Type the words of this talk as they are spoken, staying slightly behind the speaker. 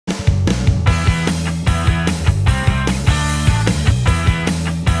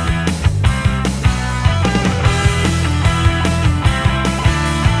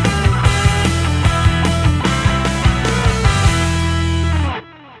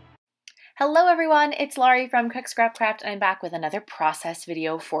Hello everyone, it's Laurie from Quick Scrap Craft and I'm back with another process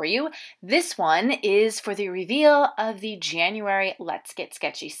video for you. This one is for the reveal of the January Let's Get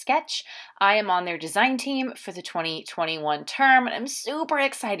Sketchy sketch. I am on their design team for the 2021 term and I'm super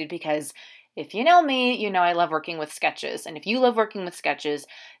excited because if you know me, you know I love working with sketches, and if you love working with sketches,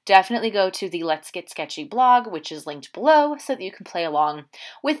 definitely go to the Let's Get Sketchy blog, which is linked below, so that you can play along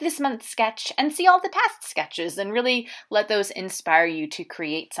with this month's sketch and see all the past sketches and really let those inspire you to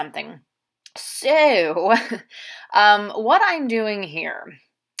create something. So, what I'm doing here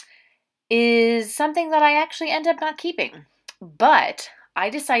is something that I actually end up not keeping, but I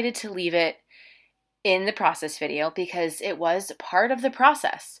decided to leave it in the process video because it was part of the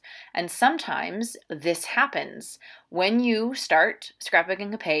process. And sometimes this happens. When you start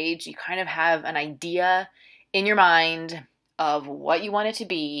scrapbooking a page, you kind of have an idea in your mind of what you want it to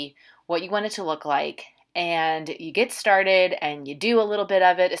be, what you want it to look like, and you get started and you do a little bit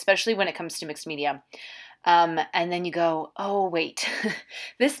of it, especially when it comes to mixed media. And then you go, oh wait,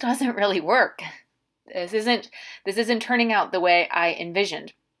 this doesn't really work. This isn't turning out the way I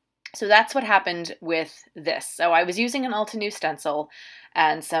envisioned. So that's what happened with this. So I was using an Altenew stencil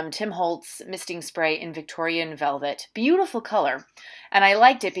and some Tim Holtz misting spray in Victorian Velvet. Beautiful color. And I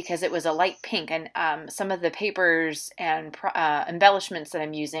liked it because it was a light pink, and some of the papers and embellishments that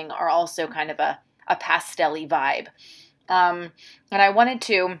I'm using are also kind of a pastel-y vibe. And I wanted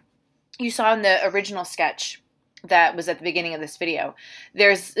to, you saw in the original sketch that was at the beginning of this video,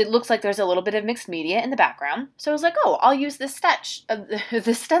 it looks like there's a little bit of mixed media in the background. So I was like, oh, I'll use this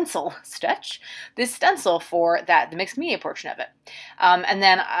stencil for the mixed media portion of it. And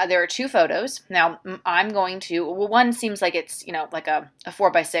then there are two photos. Now I'm going to, well, one seems like it's, like a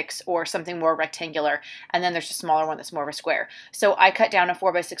 4x6 or something more rectangular. And then there's a smaller one that's more of a square. So I cut down a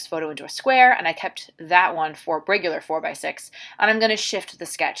 4x6 photo into a square and I kept that one for regular 4x6. And I'm going to shift the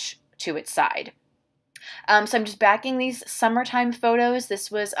sketch to its side. So I'm just backing these summertime photos. This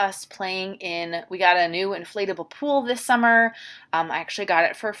was us playing we got a new inflatable pool this summer. I actually got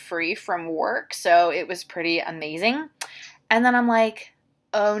it for free from work, so it was pretty amazing. And then I'm like,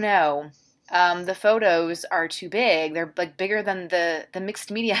 oh no, the photos are too big. They're like bigger than the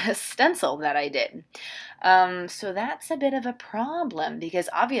mixed media stencil that I did. So that's a bit of a problem because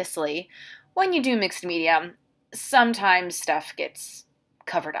obviously when you do mixed media, sometimes stuff gets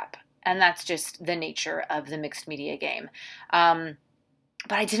covered up. And that's just the nature of the mixed media game. But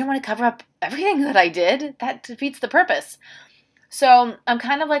I didn't want to cover up everything that I did. That defeats the purpose. So I'm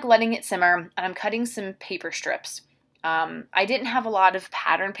kind of like letting it simmer, and I'm cutting some paper strips. I didn't have a lot of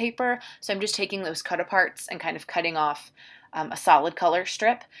pattern paper, so I'm just taking those cut aparts and kind of cutting off a solid color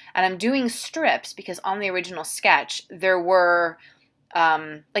strip. And I'm doing strips because on the original sketch, there were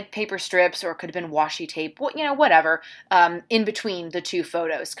like paper strips, or it could have been washi tape, whatever, in between the two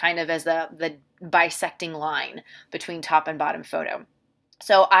photos, kind of as the bisecting line between top and bottom photo.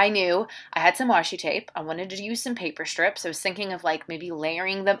 So I knew I had some washi tape. I wanted to use some paper strips. I was thinking of like maybe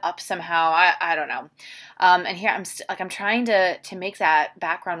layering them up somehow. I don't know. And here I'm trying to make that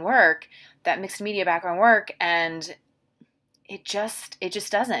background work, that mixed media background work, and it just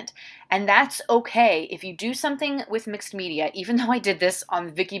doesn't. And that's okay. If you do something with mixed media, even though I did this on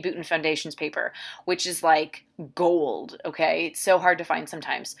Vicky Bouton Foundations paper, which is like gold, okay? It's so hard to find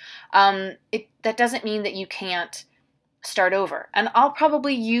sometimes. That doesn't mean that you can't start over. And I'll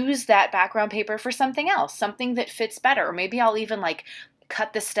probably use that background paper for something else, something that fits better. Or maybe I'll even like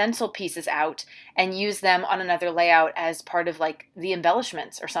cut the stencil pieces out and use them on another layout as part of like the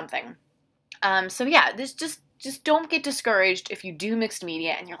embellishments or something. So yeah, this just don't get discouraged if you do mixed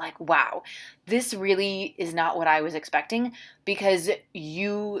media and you're like, wow, this really is not what I was expecting, because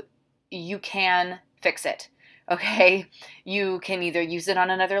you can fix it, okay? You can either use it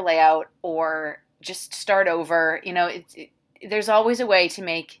on another layout or just start over. There's always a way to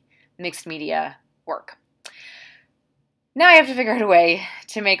make mixed media work. Now I have to figure out a way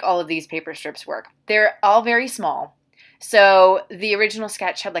to make all of these paper strips work. They're all very small. So the original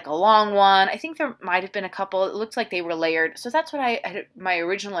sketch had like a long one. I think there might have been a couple. It looked like they were layered. So that's what my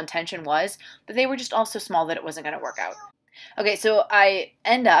original intention was, but they were just all so small that it wasn't going to work out. Okay, so I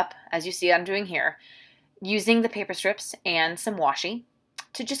end up, as you see I'm doing here, using the paper strips and some washi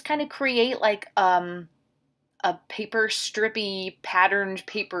to just kind of create like a paper strippy patterned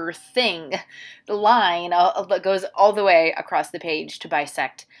paper thing, the line that goes all the way across the page to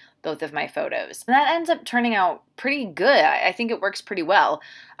bisect both of my photos. And that ends up turning out pretty good. I think it works pretty well.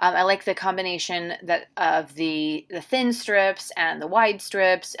 I like the combination of the thin strips and the wide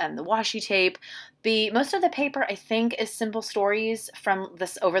strips and the washi tape. Most of the paper, I think, is Simple Stories from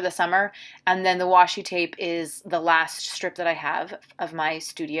this over the summer, and then the washi tape is the last strip that I have of my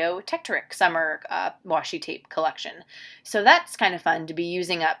Studio Tekturek summer washi tape collection. So that's kind of fun to be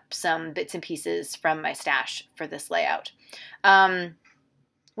using up some bits and pieces from my stash for this layout.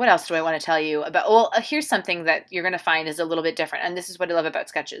 What else do I want to tell you about? Well, here's something that you're going to find is a little bit different, and this is what I love about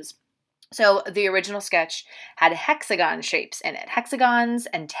sketches. So the original sketch had hexagon shapes in it, hexagons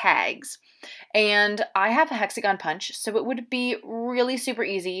and tags. And I have a hexagon punch, so it would be really super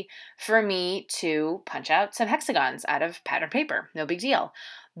easy for me to punch out some hexagons out of pattern paper. No big deal.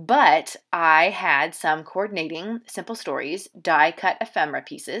 But I had some coordinating Simple Stories die cut ephemera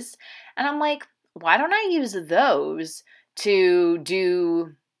pieces, and I'm like, why don't I use those to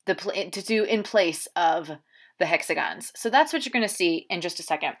do in place of the hexagons? So that's what you're going to see in just a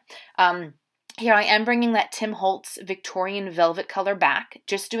second. Here I am bringing that Tim Holtz Victorian velvet color back,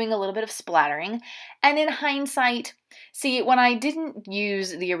 just doing a little bit of splattering. And in hindsight, see, when I didn't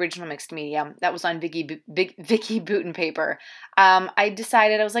use the original mixed medium, that was on Vicky Boutin paper, I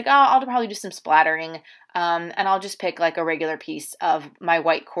decided, I was like, oh, I'll probably do some splattering, and I'll just pick like a regular piece of my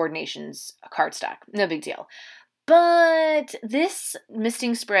white Coordinations cardstock. No big deal. But this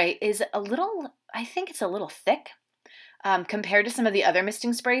misting spray is I think it's a little thick. Compared to some of the other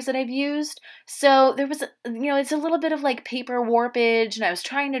misting sprays that I've used. So there was, it's a little bit of like paper warpage, and I was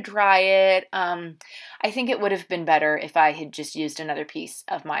trying to dry it. I think it would have been better if I had just used another piece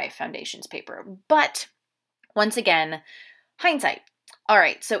of my foundations paper. But once again, hindsight. All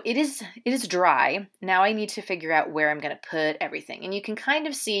right, so it is dry. Now I need to figure out where I'm going to put everything. And you can kind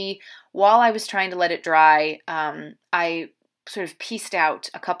of see while I was trying to let it dry, I sort of pieced out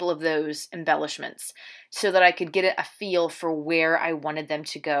a couple of those embellishments so that I could get a feel for where I wanted them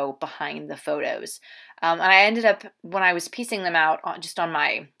to go behind the photos. And I ended up, when I was piecing them out just on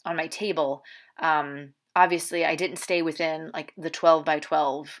my table, obviously I didn't stay within like the 12 by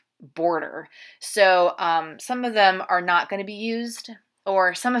 12 border. So some of them are not going to be used,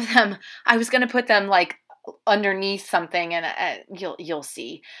 or some of them I was going to put them like underneath something, and you'll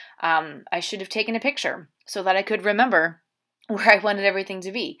see. I should have taken a picture so that I could remember where I wanted everything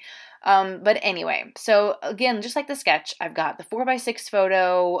to be. But anyway, so again, just like the sketch, I've got the 4x6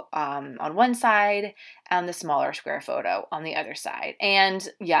 photo on one side and the smaller square photo on the other side. And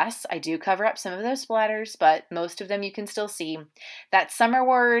yes, I do cover up some of those splatters, but most of them you can still see. That summer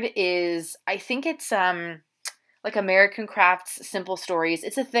word is, I think it's like American Crafts Simple Stories.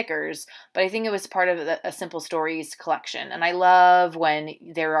 It's a thickers, but I think it was part of a Simple Stories collection. And I love when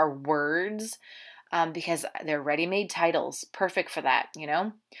there are words, because they're ready-made titles. Perfect for that,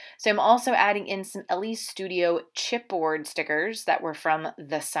 So I'm also adding in some Elle Studio chipboard stickers that were from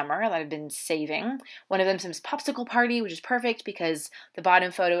the summer that I've been saving. One of them says Popsicle Party, which is perfect because the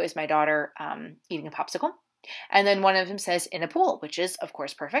bottom photo is my daughter eating a popsicle. And then one of them says in a pool, which is, of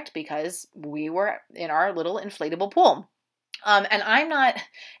course, perfect because we were in our little inflatable pool. And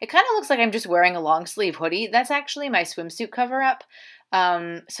it kind of looks like I'm just wearing a long sleeve hoodie. That's actually my swimsuit cover up.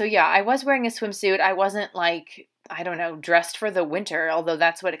 So yeah, I was wearing a swimsuit. I wasn't like, I don't know, dressed for the winter, although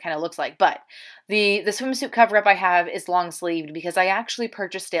that's what it kind of looks like. But the swimsuit cover up I have is long sleeved because I actually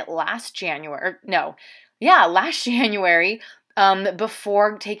purchased it last January,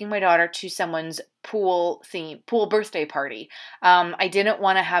 before taking my daughter to someone's pool birthday party. I didn't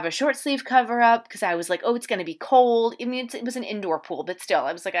want to have a short sleeve cover up because I was like, oh, it's going to be cold. I mean, it was an indoor pool, but still,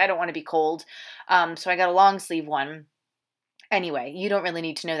 I was like, I don't want to be cold. So I got a long sleeve one. Anyway, you don't really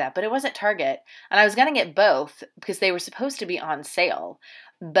need to know that, but it was at Target, and I was going to get both because they were supposed to be on sale,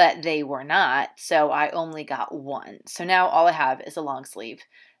 but they were not, so I only got one. So now all I have is a long sleeve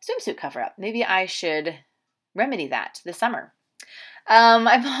swimsuit cover up. Maybe I should remedy that this summer.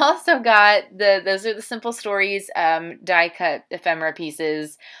 I've also got those are the Simple Stories die cut ephemera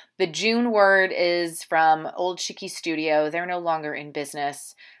pieces. The June word is from Old Chicky Studio. They're no longer in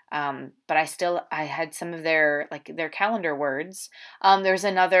business. But I had some of their calendar words. There's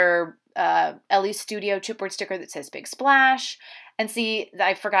another Elle Studio chipboard sticker that says Big Splash. And see,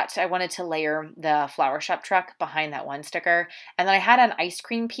 I wanted to layer the flower shop truck behind that one sticker. And then I had an ice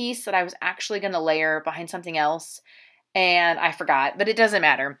cream piece that I was actually going to layer behind something else. And I forgot, but it doesn't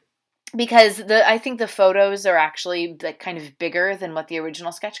matter. Because I think the photos are actually kind of bigger than what the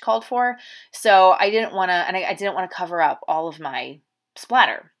original sketch called for. So I didn't want to, and I didn't want to cover up all of my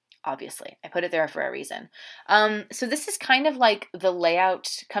splatter. Obviously, I put it there for a reason. So this is kind of like the layout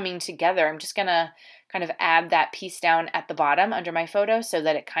coming together. I'm just going to kind of add that piece down at the bottom under my photo so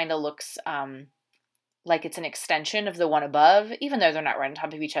that it kind of looks like it's an extension of the one above, even though they're not right on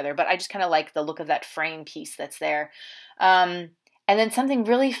top of each other. But I just kind of like the look of that frame piece that's there. And then something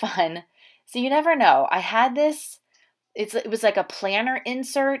really fun. So you never know. I had this. It was like a planner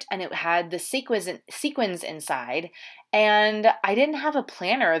insert, and it had the sequins inside, and I didn't have a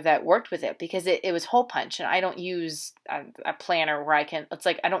planner that worked with it because it was hole punch, and I don't use a planner where I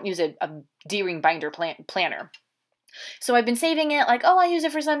don't use a D-ring binder planner. So I've been saving it like, oh, I'll use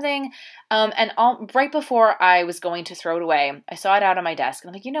it for something. Right before I was going to throw it away, I saw it out on my desk. And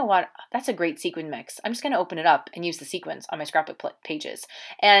I'm like, you know what? That's a great sequin mix. I'm just going to open it up and use the sequins on my scrapbook pages.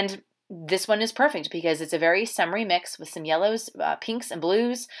 And this one is perfect because it's a very summery mix with some yellows, pinks, and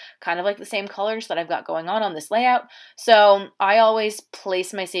blues, kind of like the same colors that I've got going on this layout. So I always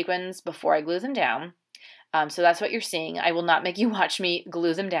place my sequins before I glue them down. So that's what you're seeing. I will not make you watch me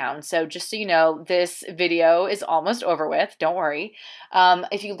glue them down. So just so you know, this video is almost over with. Don't worry.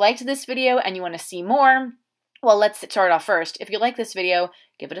 If you liked this video and you want to see more, well, let's start off first. If you like this video,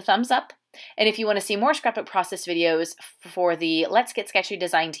 give it a thumbs up. And if you want to see more scrapbook process videos for the Let's Get Sketchy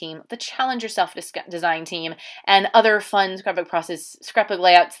design team, the Challenge Yourself design team, and other fun scrapbook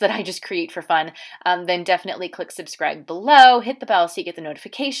layouts that I just create for fun, then definitely click subscribe below, hit the bell so you get the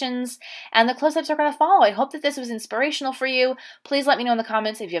notifications, and the close-ups are going to follow. I hope that this was inspirational for you. Please let me know in the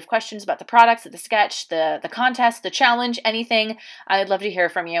comments if you have questions about the products, the sketch, the contest, the challenge, anything. I'd love to hear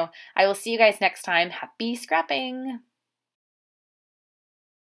from you. I will see you guys next time. Happy scrapping!